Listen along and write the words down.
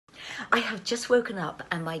I have just woken up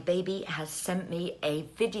and my baby has sent me a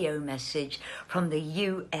video message from the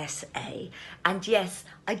USA. And yes,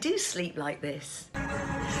 I do sleep like this.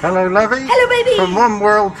 Hello, lovey. Hello, baby. From one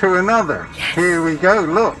world to another. Yes. Here we go,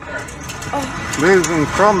 look. Oh. Moving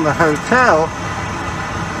from the hotel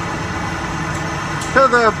to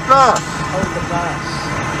the bus. Oh, the bus.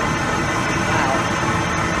 Wow.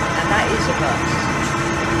 And that is a bus.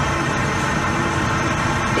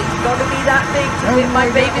 It's got to be that big to fit my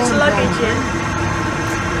baby's luggage in.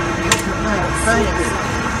 Look at that, thank you.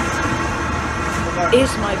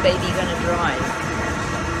 Is my baby going to drive?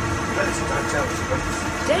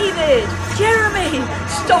 David, Jeremy,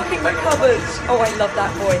 stocking the cupboards. Oh, I love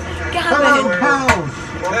that boy. Hello, Gavin. pals.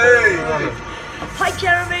 Hey! Hi,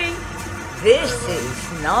 Jeremy. This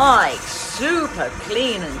is nice, super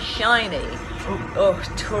clean and shiny. Oh,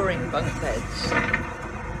 touring bunk beds.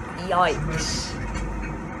 Yikes.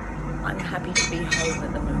 I'm happy to be home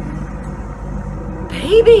at the moment.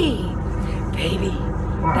 Baby! Baby,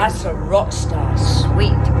 that's a rock star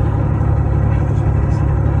suite.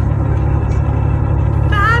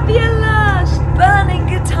 Fabulous! Burning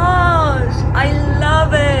guitars! I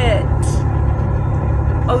love it!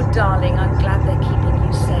 Oh, darling, I'm glad they're keeping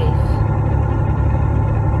you safe.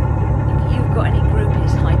 If you've got any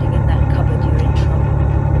groupies hiding in that cupboard, you're in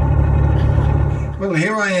trouble. Well,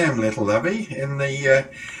 here I am, little lovey, in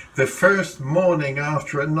the first morning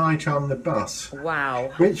after a night on the bus.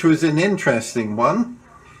 Wow. Which was an interesting one.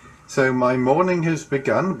 So my morning has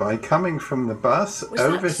begun by coming from the bus Was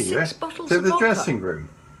over that here 6 bottles to of the vodka? dressing room.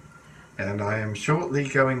 And I am shortly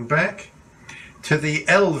going back to the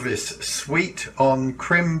Elvis suite on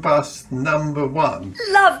Crimbus number 1.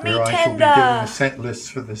 Love me where I shall be tender. doing a set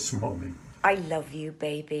list for this morning. I love you,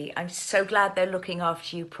 baby. I'm so glad they're looking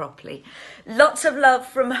after you properly. Lots of love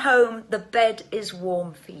from home. The bed is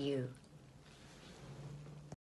warm for you.